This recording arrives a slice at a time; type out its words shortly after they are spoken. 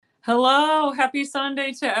Hello, happy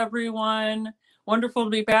Sunday to everyone. Wonderful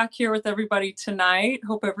to be back here with everybody tonight.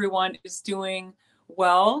 Hope everyone is doing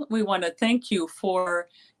well. We want to thank you for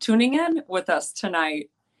tuning in with us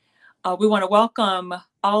tonight. We want to welcome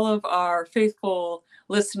all of our faithful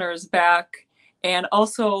listeners back, and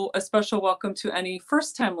also a special welcome to any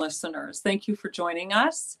first-time listeners. Thank you for joining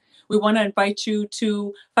us. We want to invite you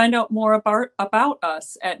to find out more about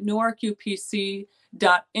us at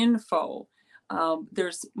newarkupc.info.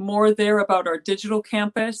 There's more there about our digital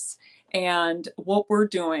campus and what we're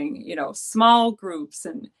doing, small groups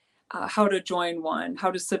and how to join one,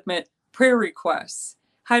 how to submit prayer requests,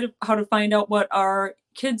 how to find out what our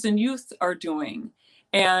kids and youth are doing,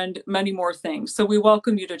 and many more things. So we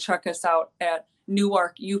welcome you to check us out at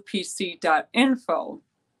newarkupc.info.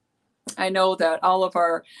 I know that all of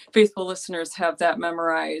our faithful listeners have that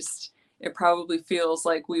memorized. It probably feels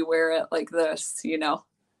like we wear it like this,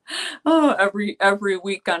 oh, every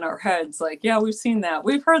week on our heads. Like, yeah, we've seen that.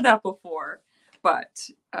 We've heard that before. But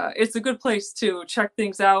it's a good place to check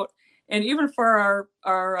things out. And even for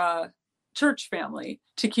our church family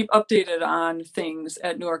to keep updated on things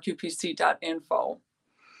at newarkupc.info.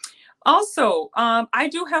 Also, I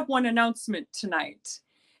do have one announcement tonight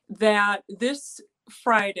that this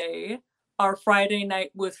Friday, our Friday night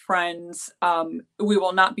with friends, we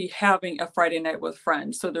will not be having a Friday night with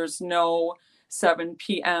friends. So there's no 7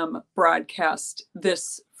 p.m. broadcast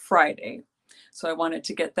this Friday. So I wanted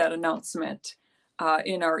to get that announcement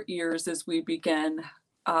in our ears as we begin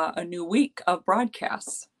a new week of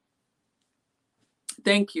broadcasts.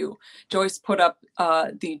 Thank you. Joyce put up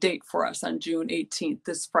the date for us on June 18th,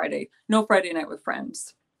 this Friday. No Friday night with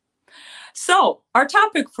friends. So our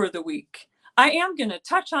topic for the week, I am going to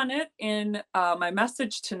touch on it in my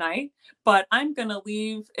message tonight, but I'm going to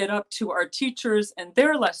leave it up to our teachers and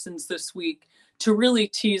their lessons this week to really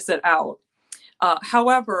tease it out.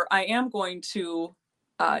 However, I am going to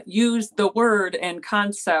use the word and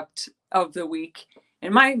concept of the week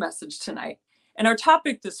in my message tonight. And our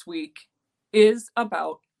topic this week is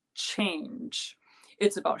about change.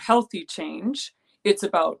 It's about healthy change. It's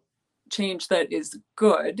about change that is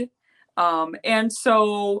good. And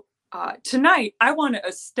so tonight, I want to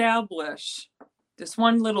establish this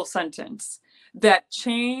one little sentence that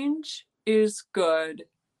change is good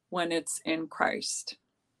when it's in Christ.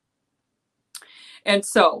 And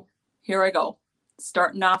so here I go,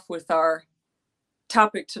 starting off with our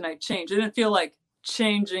topic tonight, change. I didn't feel like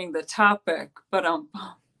changing the topic, but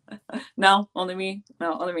no, only me.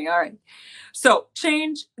 No, only me. All right. So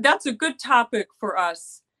change, that's a good topic for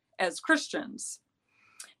us as Christians.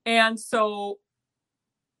 And so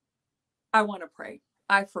I want to pray.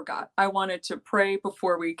 I forgot. I wanted to pray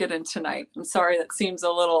before we get in tonight. I'm sorry that seems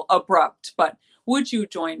a little abrupt, but would you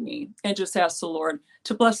join me and just ask the Lord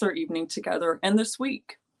to bless our evening together and this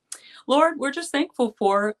week? Lord, we're just thankful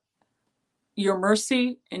for your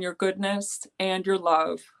mercy and your goodness and your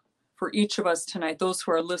love for each of us tonight, those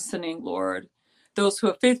who are listening, Lord, those who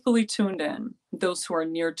have faithfully tuned in, those who are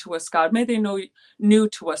near to us, God. May they know new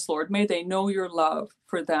to us, Lord. May they know your love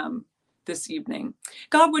for them this evening.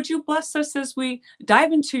 God, would you bless us as we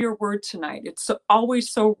dive into your word tonight? It's always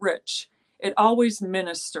so rich. It always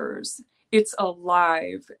ministers. It's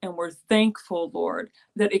alive. And we're thankful, Lord,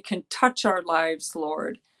 that it can touch our lives,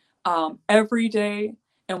 Lord, every day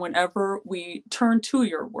and whenever we turn to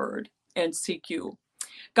your word and seek you.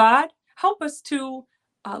 God, help us to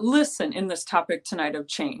listen in this topic tonight of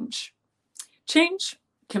change. Change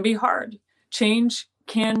can be hard. Change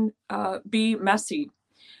can be messy.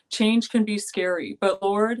 Change can be scary. But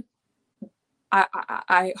Lord,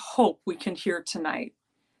 I hope we can hear tonight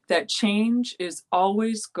that change is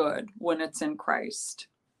always good when it's in Christ.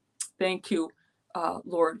 Thank you,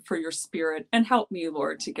 Lord, for your spirit. And help me,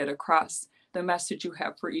 Lord, to get across the message you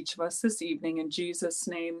have for each of us this evening. In Jesus'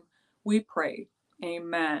 name we pray.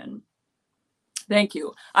 Amen. Thank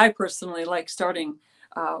you. I personally like starting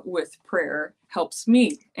with prayer. Helps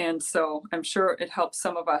me. And so I'm sure it helps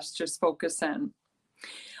some of us just focus in.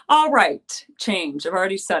 All right, change. I've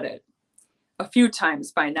already said it a few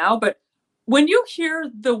times by now, but when you hear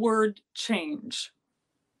the word change,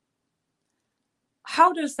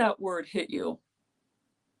 how does that word hit you?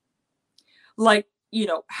 Like,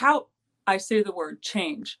 how I say the word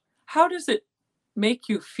change, how does it make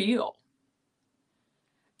you feel?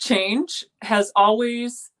 Change has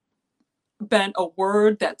always been a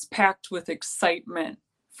word that's packed with excitement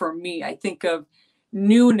for me. I think of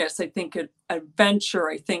newness. I think of adventure.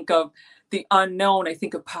 I think of the unknown. I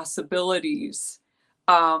think of possibilities.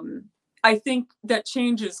 I think that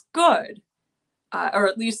change is good, or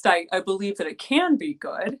at least I believe that it can be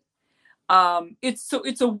good.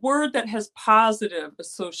 It's a word that has positive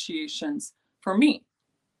associations for me.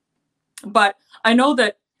 But I know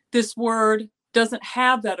that this word doesn't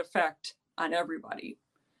have that effect on everybody.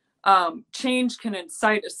 Change can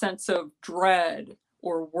incite a sense of dread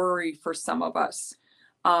or worry for some of us.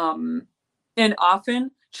 And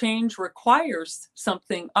often change requires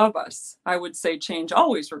something of us. I would say change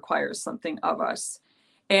always requires something of us.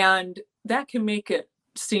 And that can make it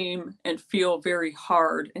seem and feel very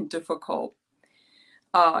hard and difficult.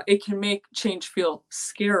 It can make change feel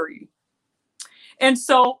scary. And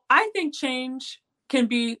so I think change can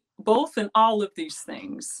be both and all of these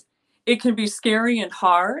things. It can be scary and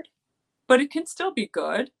hard, but it can still be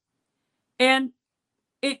good. And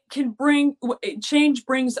change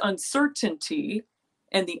brings uncertainty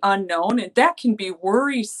and the unknown, and that can be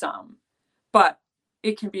worrisome, but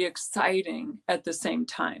it can be exciting at the same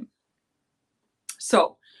time.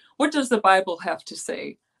 So, what does the Bible have to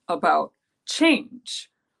say about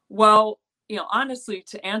change? Well, honestly,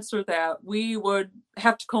 to answer that, we would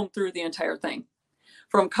have to comb through the entire thing.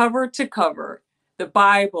 From cover to cover, the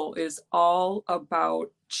Bible is all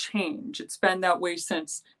about change. It's been that way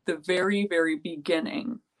since the very, very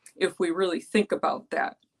beginning, if we really think about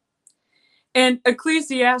that. And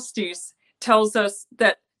Ecclesiastes tells us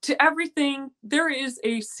that to everything, there is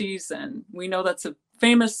a season. We know that's a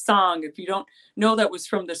famous song. If you don't know that was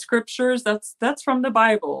from the scriptures, that's from the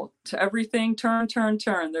Bible. To everything, turn, turn,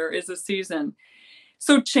 turn. There is a season.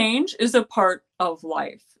 So change is a part of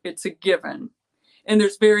life. It's a given. And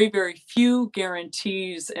there's very, very few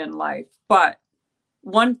guarantees in life. But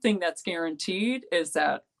one thing that's guaranteed is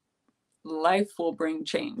that life will bring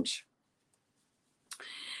change.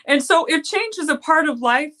 And so if change is a part of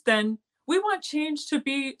life, then we want change to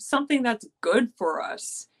be something that's good for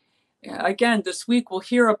us. Again, this week we'll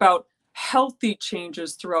hear about healthy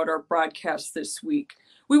changes throughout our broadcast this week.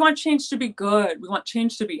 We want change to be good. We want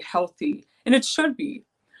change to be healthy, and it should be.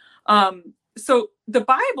 So the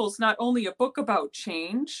Bible's not only a book about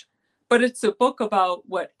change, but it's a book about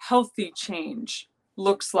what healthy change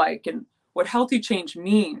looks like and what healthy change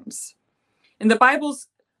means. And the Bible's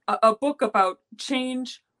a book about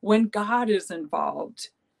change when God is involved.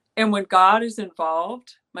 And when God is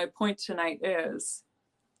involved, my point tonight is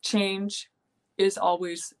change is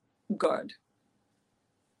always good.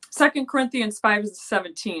 2 Corinthians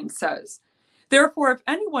 5:17 says, "Therefore, if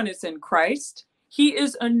anyone is in Christ, he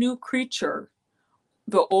is a new creature.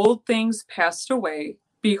 The old things passed away.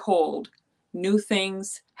 Behold, new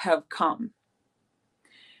things have come."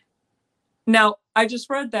 Now, I just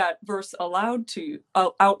read that verse out loud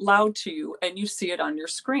to you, and you see it on your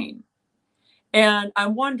screen. And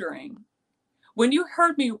I'm wondering, when you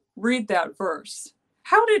heard me read that verse,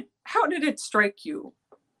 how did it strike you?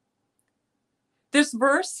 This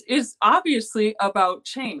verse is obviously about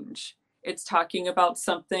change. It's talking about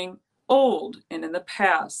something old and in the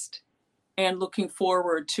past, and looking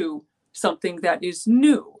forward to something that is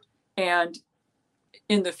new and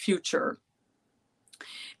in the future.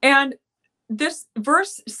 And this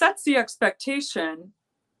verse sets the expectation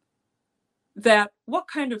that what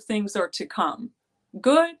kind of things are to come,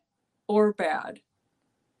 good or bad.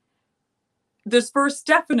 This verse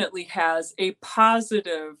definitely has a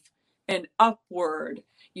positive and upward,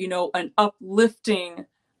 an uplifting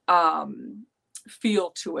feel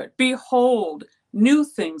to it. Behold, new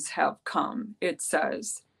things have come, it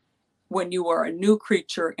says, when you are a new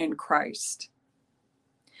creature in Christ.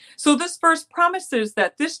 So this verse promises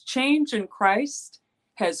that this change in Christ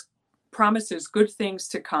promises good things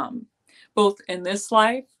to come, both in this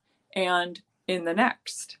life and in the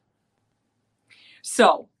next.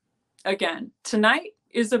 So, again, tonight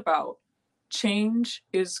is about change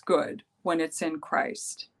is good when it's in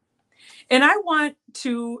Christ. And I want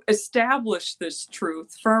to establish this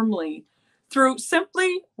truth firmly through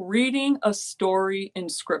simply reading a story in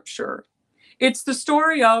Scripture. It's the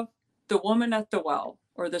story of the woman at the well,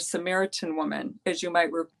 or the Samaritan woman, as you might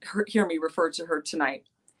hear me refer to her tonight.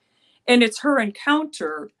 And it's her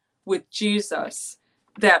encounter with Jesus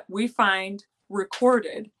that we find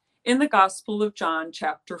recorded in the Gospel of John,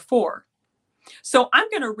 chapter 4. So I'm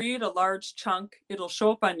going to read a large chunk. It'll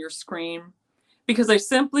show up on your screen because I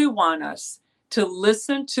simply want us to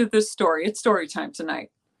listen to this story. It's story time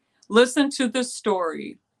tonight. Listen to this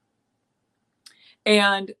story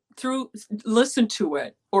and listen to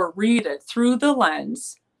it or read it through the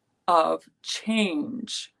lens of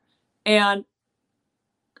change. And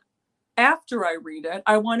after I read it,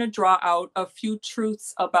 I want to draw out a few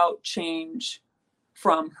truths about change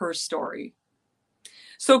from her story.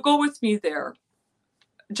 So go with me there.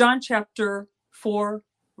 John chapter 4,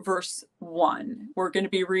 verse 1. We're going to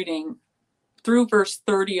be reading through verse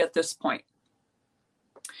 30 at this point.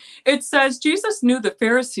 It says, Jesus knew the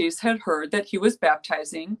Pharisees had heard that he was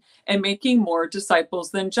baptizing and making more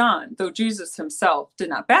disciples than John, though Jesus himself did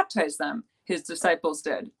not baptize them, his disciples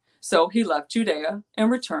did. So he left Judea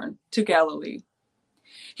and returned to Galilee.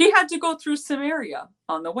 He had to go through Samaria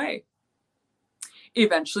on the way.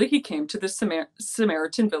 Eventually, he came to the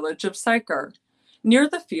Samaritan village of Sychar, near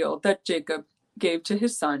the field that Jacob gave to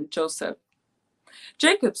his son Joseph.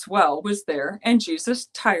 Jacob's well was there, and Jesus,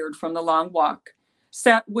 tired from the long walk,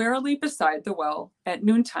 sat wearily beside the well at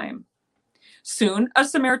noontime. Soon a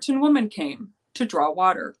Samaritan woman came to draw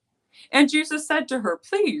water, and Jesus said to her,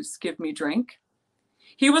 "Please give me drink."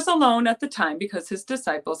 He was alone at the time because his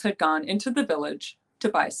disciples had gone into the village to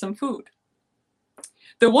buy some food.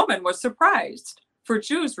 The woman was surprised, for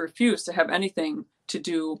Jews refused to have anything to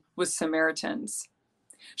do with Samaritans.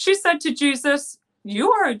 She said to Jesus,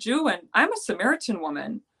 "You are a Jew and I'm a Samaritan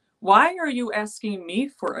woman. Why are you asking me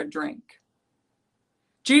for a drink?"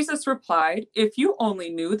 Jesus replied, "If you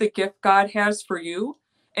only knew the gift God has for you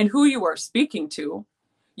and who you are speaking to,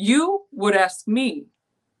 you would ask me,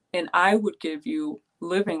 and I would give you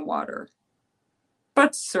living water."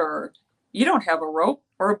 "But, sir, you don't have a rope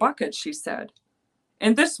or a bucket," she said,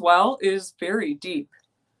 "and this well is very deep.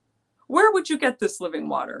 Where would you get this living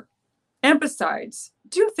water? And besides,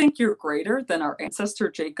 do you think you're greater than our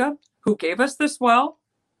ancestor Jacob, who gave us this well?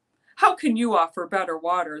 How can you offer better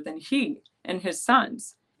water than he and his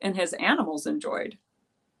sons and his animals enjoyed?"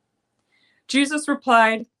 Jesus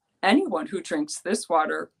replied, "Anyone who drinks this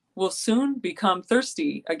water will soon become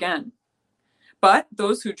thirsty again. But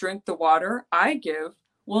those who drink the water I give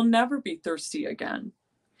will never be thirsty again.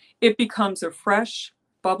 It becomes a fresh,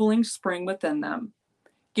 bubbling spring within them,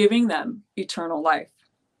 giving them eternal life."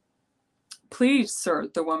 "Please, sir,"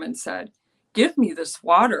 the woman said, "give me this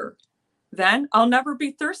water. Then I'll never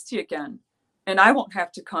be thirsty again, and I won't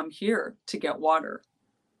have to come here to get water."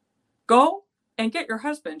 "Go and get your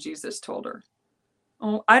husband," Jesus told her.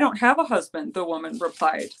 "Oh, I don't have a husband," the woman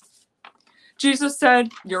replied. Jesus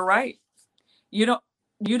said, "You're right. You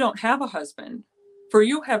don't have a husband, for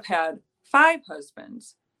you have had 5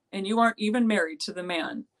 husbands, and you aren't even married to the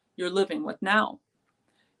man you're living with now.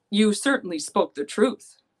 You certainly spoke the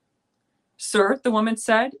truth." "Sir," the woman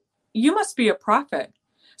said, "you must be a prophet.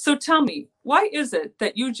 So tell me, why is it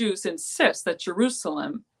that you Jews insist that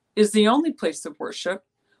Jerusalem is the only place of worship,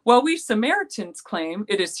 while we Samaritans claim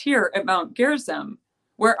it is here at Mount Gerizim,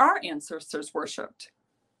 where our ancestors worshipped?"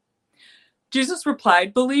 Jesus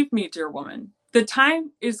replied, "Believe me, dear woman, the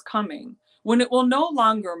time is coming when it will no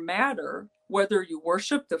longer matter whether you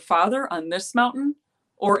worship the Father on this mountain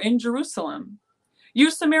or in Jerusalem. You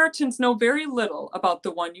Samaritans know very little about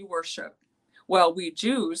the one you worship, while we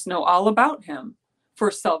Jews know all about him, for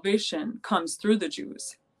salvation comes through the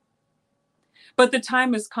Jews. But the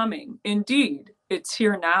time is coming, indeed, it's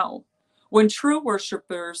here now, when true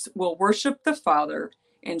worshipers will worship the Father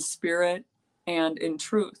in spirit and in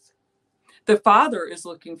truth. The Father is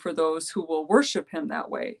looking for those who will worship him that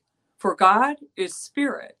way, for God is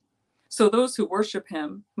spirit, so those who worship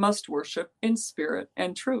him must worship in spirit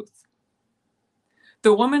and truth."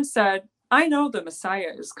 The woman said, "I know the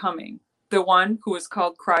Messiah is coming, the one who is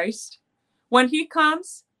called Christ. When he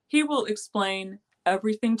comes, he will explain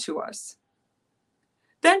everything to us."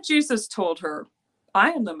 Then Jesus told her,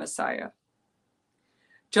 "I am the Messiah."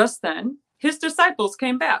 Just then, his disciples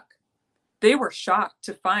came back. They were shocked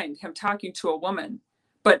to find him talking to a woman,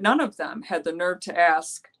 but none of them had the nerve to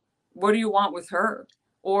ask, "What do you want with her?"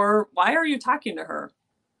 or "Why are you talking to her?"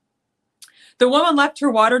 The woman left her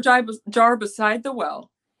water jar beside the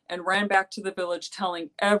well and ran back to the village,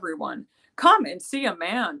 telling everyone, "Come and see a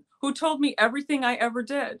man who told me everything I ever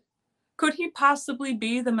did. Could he possibly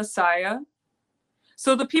be the Messiah?"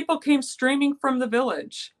 So the people came streaming from the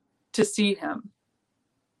village to see him.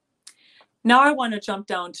 Now I want to jump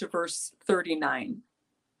down to verse 39.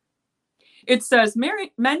 It says,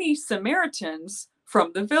 "Many Samaritans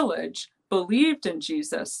from the village believed in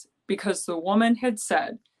Jesus because the woman had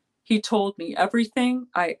said, 'He told me everything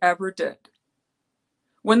I ever did.'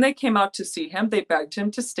 When they came out to see him, they begged him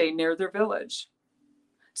to stay near their village.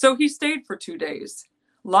 So he stayed for 2 days,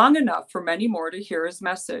 long enough for many more to hear his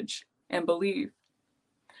message and believe.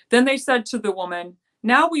 Then they said to the woman,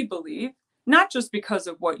 'Now we believe, not just because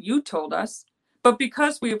of what you told us, but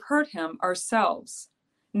because we have heard him ourselves.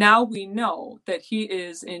 Now we know that he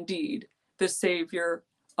is indeed the Savior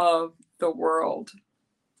of the world.'"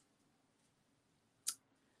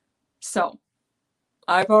 So,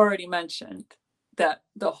 I've already mentioned that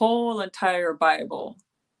the whole entire Bible,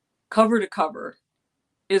 cover to cover,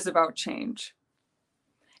 is about change.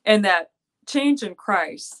 And that change in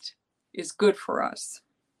Christ is good for us.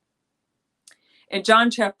 And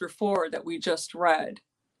John chapter 4 that we just read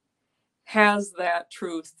has that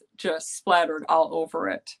truth just splattered all over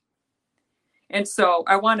it. And so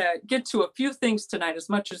I want to get to a few things tonight as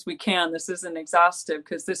much as we can. This isn't exhaustive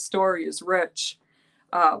because this story is rich.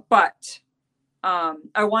 But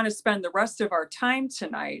I want to spend the rest of our time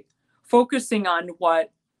tonight focusing on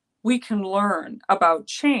what we can learn about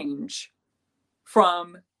change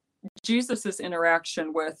from Jesus's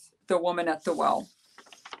interaction with the woman at the well.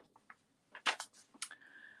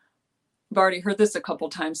 I've already heard this a couple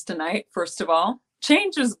times tonight. First of all,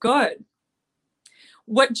 change is good.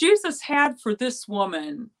 What Jesus had for this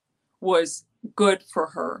woman was good for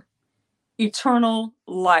her. Eternal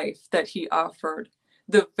life that he offered,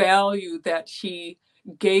 the value that he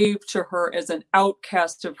gave to her as an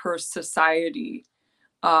outcast of her society.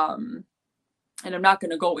 And I'm not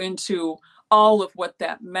going to go into all of what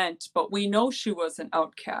that meant, but we know she was an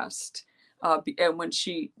outcast. And when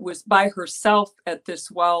she was by herself at this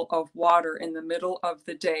well of water in the middle of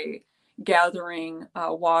the day, gathering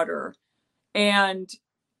water, and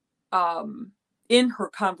in her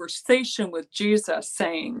conversation with Jesus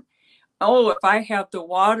saying, oh, if I have the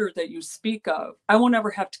water that you speak of, I won't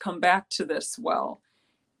ever have to come back to this well.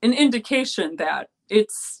 An indication that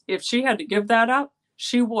if she had to give that up,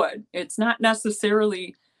 she would. It's not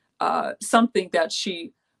necessarily something that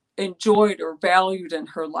she enjoyed or valued in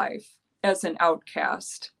her life as an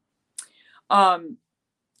outcast.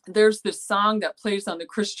 There's this song that plays on the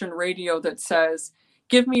Christian radio that says,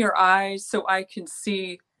 give me your eyes so I can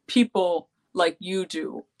see people like you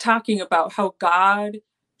do, talking about how God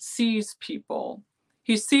sees people.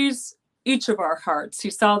 He sees each of our hearts. He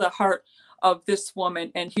saw the heart of this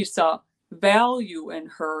woman and he saw value in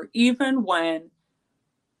her, even when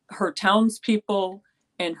her townspeople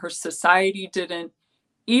and her society didn't,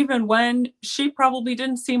 even when she probably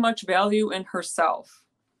didn't see much value in herself.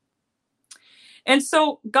 And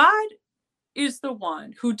so God is the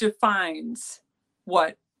one who defines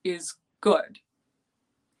what is good.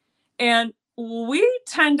 And we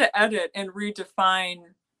tend to edit and redefine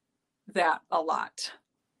that a lot.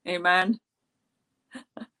 Amen.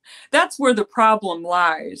 That's where the problem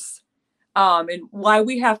lies. And why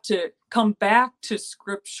we have to come back to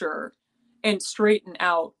scripture and straighten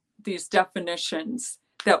out these definitions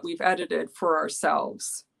that we've edited for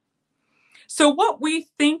ourselves. So what we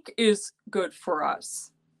think is good for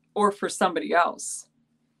us or for somebody else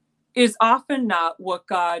is often not what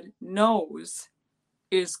God knows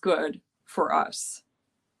is good for us.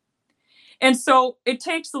 And so it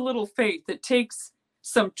takes a little faith, it takes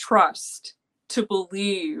some trust to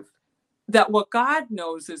believe that what God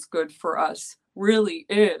knows is good for us really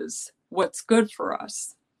is what's good for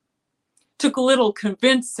us. Took a little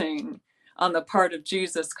convincing on the part of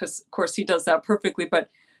Jesus, because of course he does that perfectly, but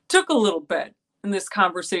took a little bit in this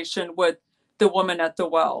conversation with the woman at the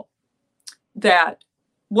well, that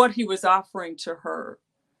what he was offering to her,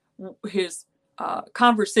 his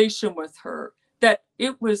conversation with her, that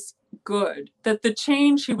it was good, that the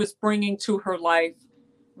change he was bringing to her life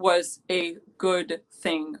was a good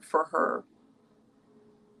thing for her.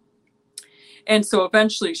 And so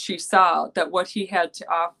eventually she saw that what he had to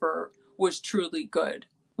offer was truly good,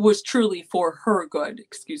 was truly for her good,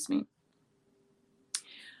 excuse me.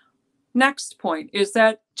 Next point is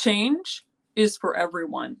that change is for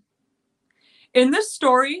everyone. In this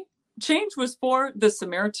story, change was for the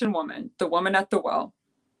Samaritan woman, the woman at the well.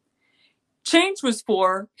 Change was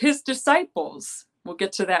for his disciples. We'll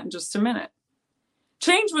get to that in just a minute.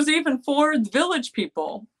 Change was even for the village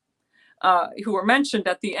people who were mentioned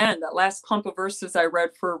at the end, that last clump of verses I read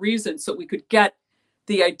for a reason, so we could get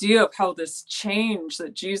the idea of how this change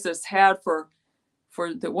that Jesus had for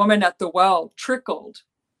the woman at the well trickled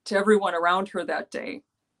to everyone around her that day.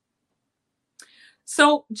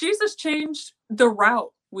 So Jesus changed the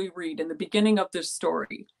route we read in the beginning of this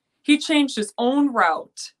story. He changed his own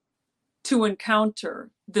route to encounter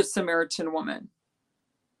the Samaritan woman.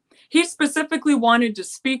 He specifically wanted to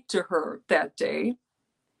speak to her that day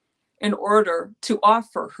in order to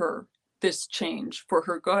offer her this change for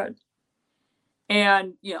her good.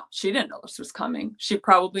 And, she didn't know this was coming. She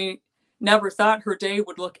probably never thought her day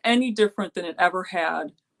would look any different than it ever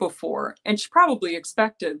had before. And she probably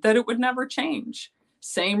expected that it would never change.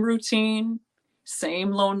 Same routine,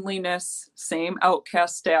 same loneliness, same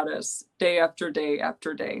outcast status, day after day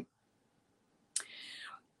after day.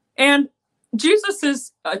 And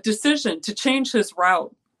Jesus's decision to change his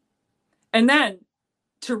route and then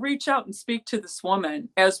to reach out and speak to this woman,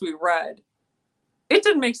 as we read, it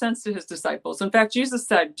didn't make sense to his disciples. In fact, Jesus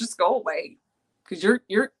said, just go away, because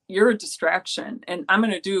you're a distraction, and I'm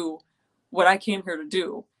going to do what I came here to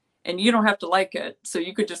do. and you don't have to like it. So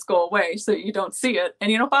you could just go away so you don't see it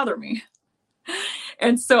and you don't bother me.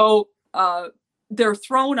 And so they're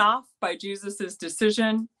thrown off by Jesus's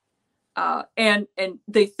decision. And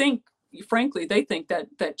they think, frankly, they think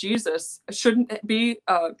that Jesus shouldn't be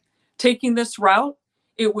taking this route.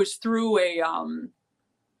 It was through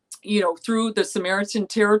through the Samaritan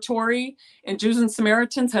territory, and Jews and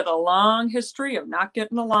Samaritans had a long history of not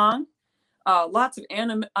getting along. Lots of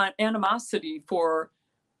animosity for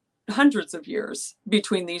hundreds of years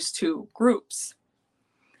between these two groups.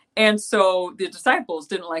 And so the disciples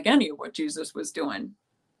didn't like any of what Jesus was doing.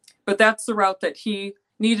 But that's the route that he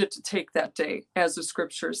needed to take that day, as the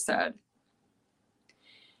scriptures said.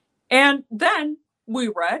 And then we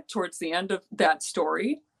read towards the end of that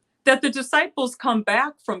story that the disciples come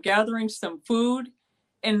back from gathering some food,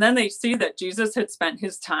 and then they see that Jesus had spent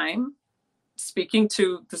his time speaking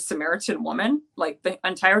to the Samaritan woman. Like the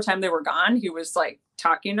entire time they were gone, he was like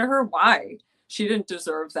talking to her. Why? She didn't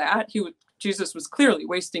deserve that. Jesus was clearly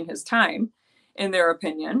wasting his time, in their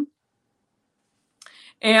opinion.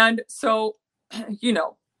 And so,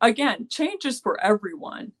 again, change is for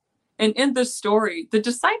everyone. And in this story, the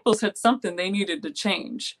disciples had something they needed to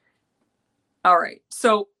change. All right.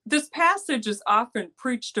 So this passage is often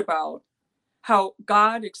preached about how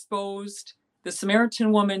God exposed the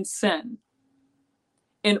Samaritan woman's sin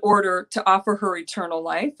in order to offer her eternal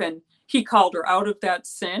life. And he called her out of that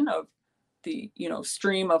sin of the,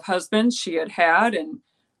 stream of husbands she had had. And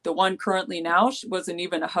the one currently now wasn't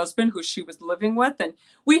even a husband who she was living with. And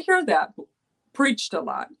we hear that preached a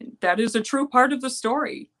lot. That is a true part of the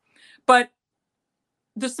story. But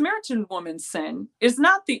the Samaritan woman's sin is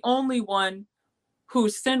not the only one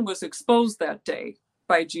whose sin was exposed that day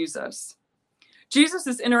by Jesus.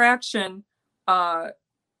 Jesus's interaction with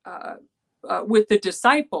the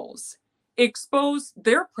disciples exposed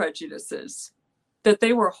their prejudices that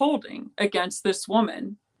they were holding against this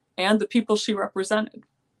woman and the people she represented.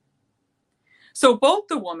 So both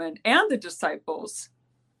the woman and the disciples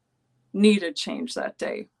needed change that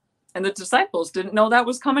day. And the disciples didn't know that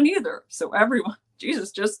was coming either. So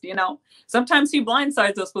Jesus just, sometimes he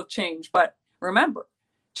blindsides us with change. But remember,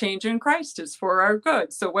 change in Christ is for our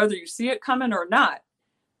good. So whether you see it coming or not,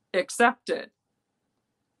 accept it.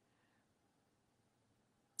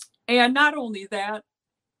 And not only that,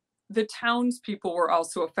 the townspeople were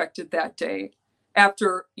also affected that day.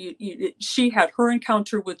 After she had her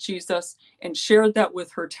encounter with Jesus and shared that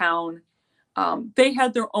with her town, they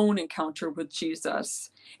had their own encounter with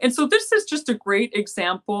Jesus. And so this is just a great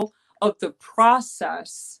example of the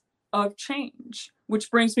process of change, which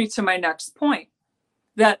brings me to my next point,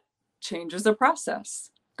 that change is a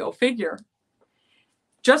process. Go figure.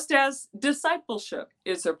 Just as discipleship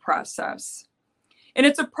is a process. And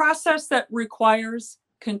it's a process that requires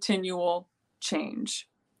continual change.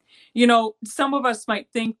 Some of us might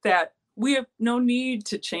think that we have no need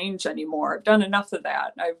to change anymore. I've done enough of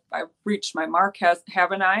that. I've reached my mark,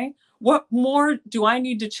 haven't I? What more do I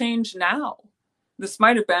need to change now? This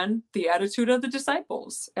might have been the attitude of the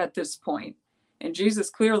disciples at this point. And Jesus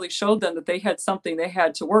clearly showed them that they had something they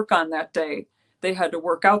had to work on that day. They had to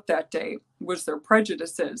work out that day, was their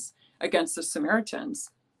prejudices against the Samaritans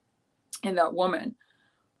and that woman.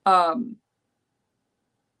 And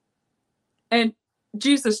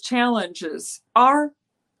Jesus challenges our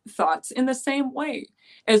thoughts in the same way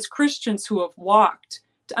as Christians who have walked.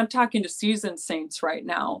 I'm talking to seasoned saints right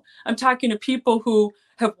now. I'm talking to people who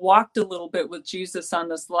have walked a little bit with Jesus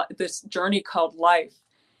on this journey called life.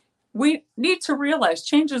 We need to realize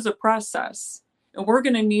change is a process, and we're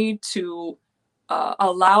going to need to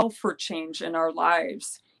allow for change in our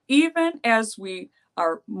lives, even as we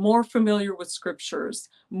are more familiar with scriptures,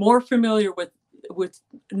 more familiar with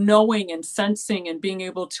knowing and sensing and being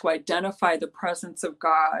able to identify the presence of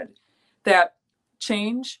God. That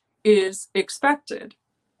change is expected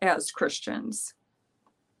as Christians.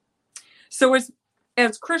 So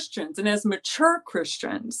as Christians and as mature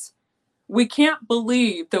Christians, we can't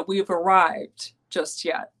believe that we've arrived just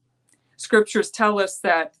yet. Scriptures tell us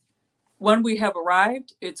that when we have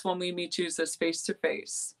arrived, it's when we meet Jesus face to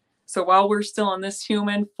face. So while we're still in this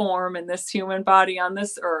human form and this human body on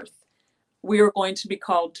this earth, we are going to be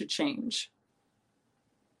called to change.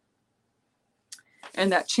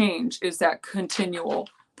 And that change is that continual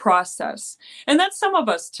process. And then some of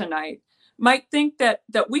us tonight might think that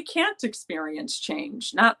we can't experience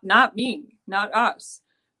change, not me, not us,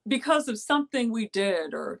 because of something we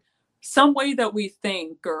did or some way that we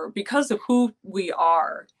think or because of who we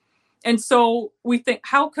are. And so we think,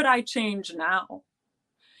 how could I change now?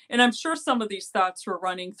 And I'm sure some of these thoughts were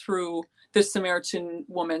running through the Samaritan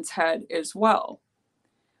woman's head as well.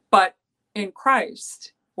 But in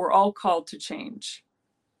Christ, We're all called to change,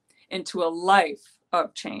 into a life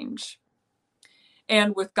of change.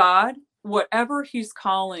 And with God, whatever he's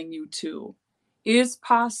calling you to is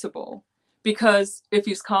possible, because if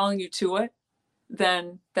he's calling you to it,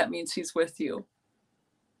 then that means he's with you.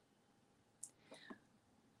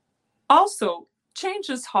 Also, change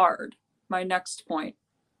is hard. My next point.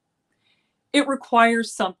 It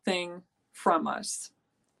requires something from us.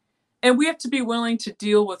 And we have to be willing to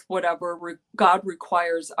deal with whatever God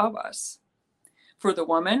requires of us. For the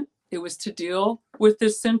woman, it was to deal with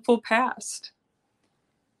this sinful past.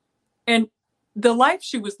 And the life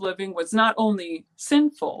she was living was not only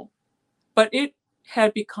sinful, but it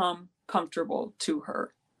had become comfortable to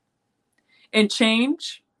her. And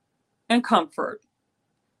change and comfort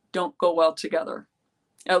don't go well together,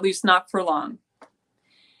 at least not for long.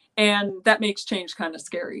 And that makes change kind of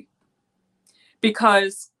scary,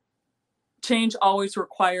 because change always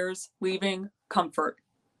requires leaving comfort.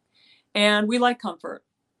 And we like comfort.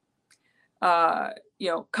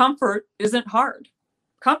 Comfort isn't hard.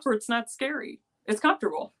 Comfort's not scary. It's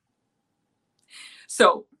comfortable.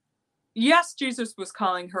 So, yes, Jesus was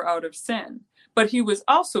calling her out of sin, but he was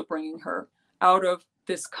also bringing her out of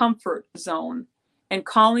this comfort zone and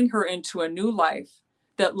calling her into a new life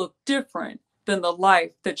that looked different than the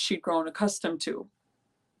life that she'd grown accustomed to.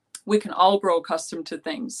 We can all grow accustomed to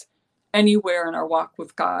things anywhere in our walk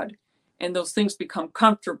with God, and those things become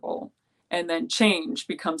comfortable, and then change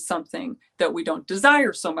becomes something that we don't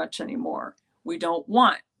desire so much anymore. We don't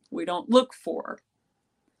want, we don't look for.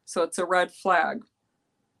 So it's a red flag.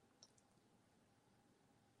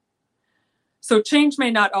 So change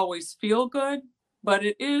may not always feel good, but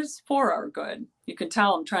it is for our good. You can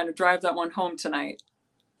tell I'm trying to drive that one home tonight.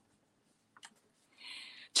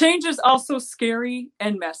 Change is also scary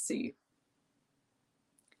and messy.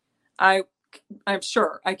 I'm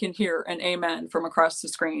sure I can hear an amen from across the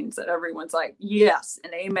screens, that everyone's like, yes,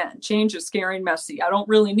 an amen. Change is scary and messy. I don't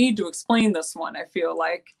really need to explain this one. I feel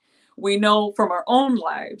like we know from our own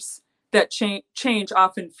lives that change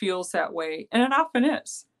often feels that way, and it often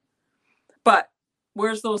is. But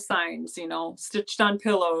where's those signs, stitched on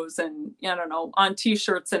pillows and, on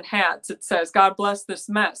t-shirts and hats? It says, God bless this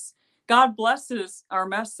mess. God blesses our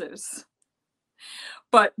messes.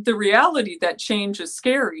 But the reality that change is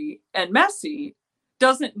scary and messy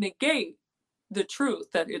doesn't negate the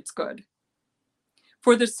truth that it's good.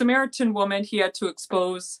 For the Samaritan woman, he had to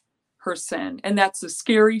expose her sin. And that's a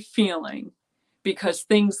scary feeling, because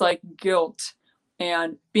things like guilt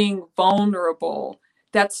and being vulnerable,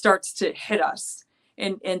 that starts to hit us.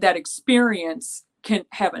 And that experience can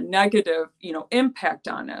have a negative, impact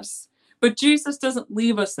on us. But Jesus doesn't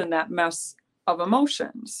leave us in that mess of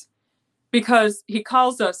emotions, because he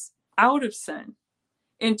calls us out of sin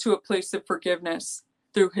into a place of forgiveness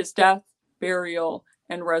through his death, burial,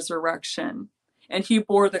 and resurrection. And he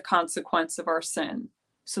bore the consequence of our sin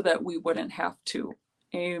so that we wouldn't have to.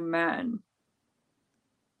 Amen.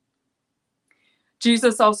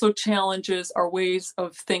 Jesus also challenges our ways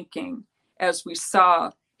of thinking. As we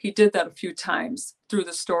saw, he did that a few times through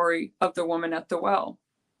the story of the woman at the well.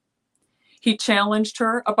 He challenged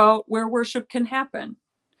her about where worship can happen,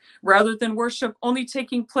 rather than worship only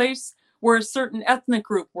taking place where a certain ethnic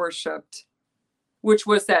group worshiped, which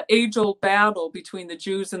was that age-old battle between the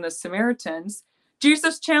Jews and the Samaritans.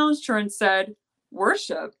 Jesus challenged her and said,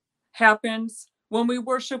 worship happens when we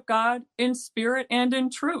worship God in spirit and in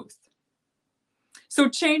truth. So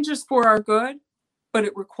change is for our good, but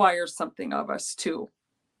it requires something of us too.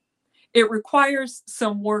 It requires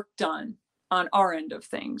some work done on our end of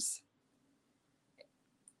things.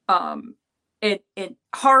 And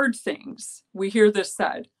hard things, we hear this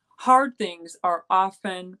said, hard things are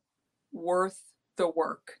often worth the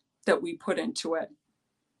work that we put into it.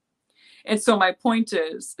 And so my point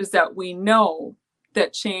is that we know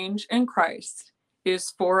that change in Christ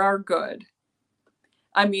is for our good.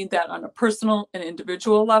 I mean that on a personal and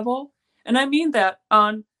individual level, and I mean that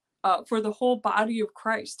on for the whole body of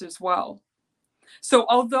Christ as well. So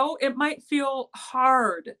although it might feel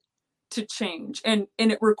hard to change, and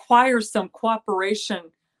it requires some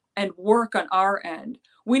cooperation and work on our end,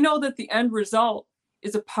 we know that the end result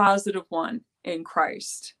is a positive one in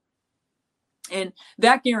Christ. And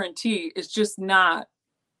that guarantee is just not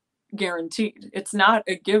guaranteed. It's not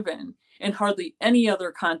a given in hardly any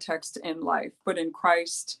other context in life, but in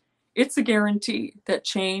Christ, it's a guarantee that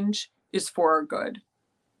change is for our good.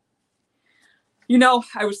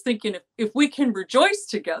 I was thinking, if we can rejoice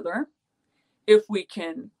together, if we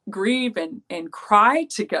can grieve and cry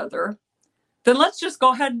together, then let's just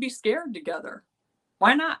go ahead and be scared together.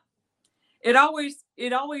 Why not? It always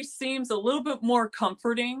seems a little bit more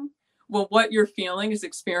comforting when what you're feeling is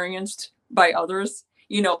experienced by others.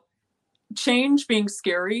 You know, change being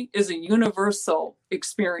scary is a universal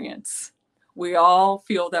experience. We all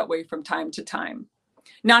feel that way from time to time.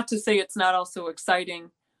 Not to say it's not also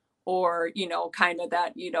exciting or, you know, kind of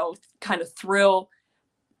that, you know, kind of thrill.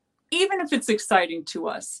 Even if it's exciting to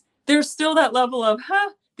us, there's still that level of,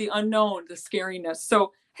 the unknown, the scariness.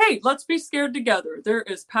 So, hey, let's be scared together. There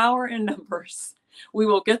is power in numbers. We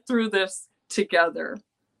will get through this together.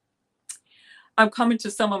 I'm coming to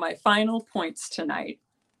some of my final points tonight.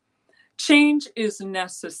 Change is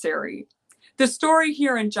necessary. The story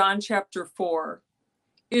here in John chapter 4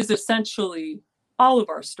 is essentially all of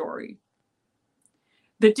our story.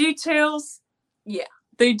 The details,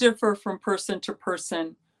 they differ from person to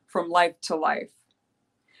person, from life to life.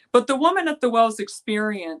 But the woman at the well's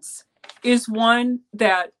experience is one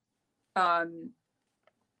that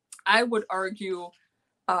I would argue,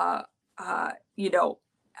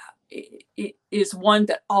 it is one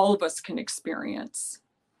that all of us can experience.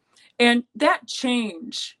 And that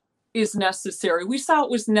change is necessary. We saw it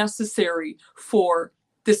was necessary for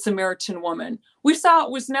the Samaritan woman. We saw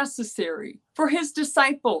it was necessary for his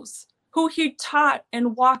disciples who he taught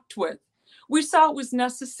and walked with. We saw it was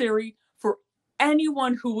necessary for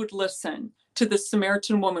anyone who would listen to the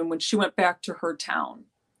Samaritan woman when she went back to her town.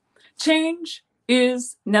 Change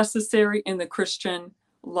is necessary in the Christian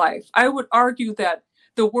life. I would argue that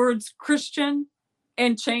the words Christian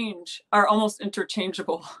and change are almost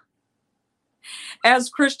interchangeable. As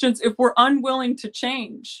Christians, if we're unwilling to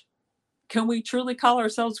change, can we truly call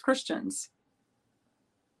ourselves Christians?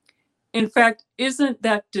 In fact, isn't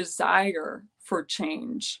that desire for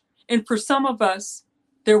change? And for some of us,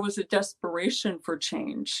 there was a desperation for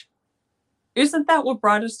change. Isn't that what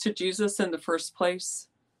brought us to Jesus in the first place?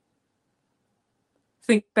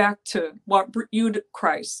 Think back to what brought you to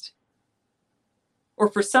Christ. Or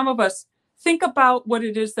for some of us, think about what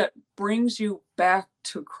it is that brings you back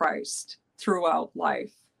to Christ throughout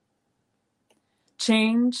life.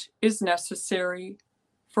 Change is necessary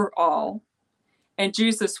for all, and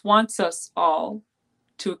Jesus wants us all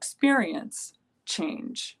to experience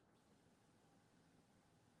change.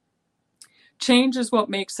 Change is what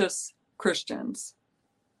makes us Christians.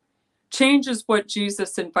 Change is what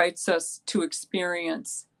Jesus invites us to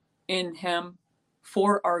experience in him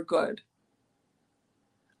for our good.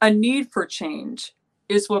 A need for change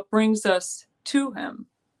is what brings us to him.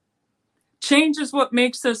 Change is what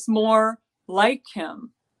makes us more like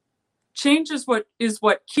him. Change is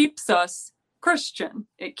what keeps us Christian.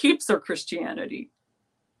 It keeps our Christianity.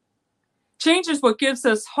 Change is what gives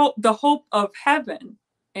us hope, the hope of heaven.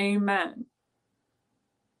 Amen.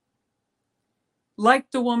 Like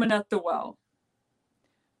the woman at the well,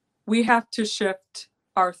 we have to shift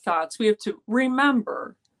our thoughts. We have to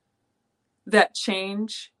remember that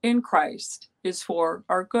change in Christ is for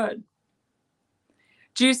our good.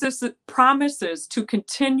 Jesus promises to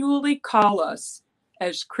continually call us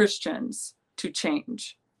as Christians to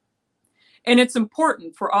change. And it's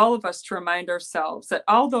important for all of us to remind ourselves that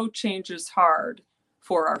although change is hard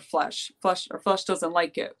for our flesh doesn't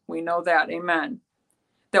like it. We know that, amen.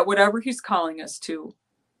 That whatever he's calling us to,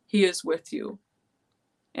 he is with you.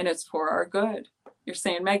 And it's for our good. You're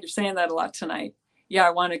saying, Meg, you're saying that a lot tonight. Yeah,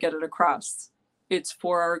 I want to get it across. It's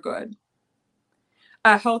for our good.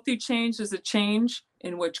 A healthy change is a change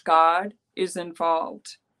in which God is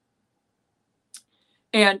involved.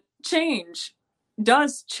 And change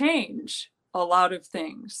does change a lot of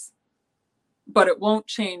things, but it won't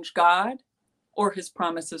change God or his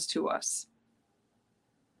promises to us.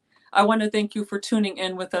 I want to thank you for tuning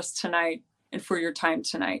in with us tonight and for your time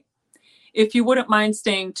tonight. If you wouldn't mind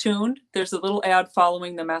staying tuned, there's a little ad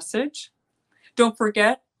following the message. Don't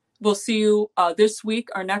forget, we'll see you this week.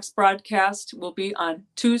 Our next broadcast will be on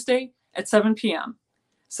Tuesday at 7 p.m.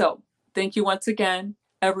 So thank you once again,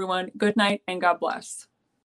 everyone. Good night and God bless.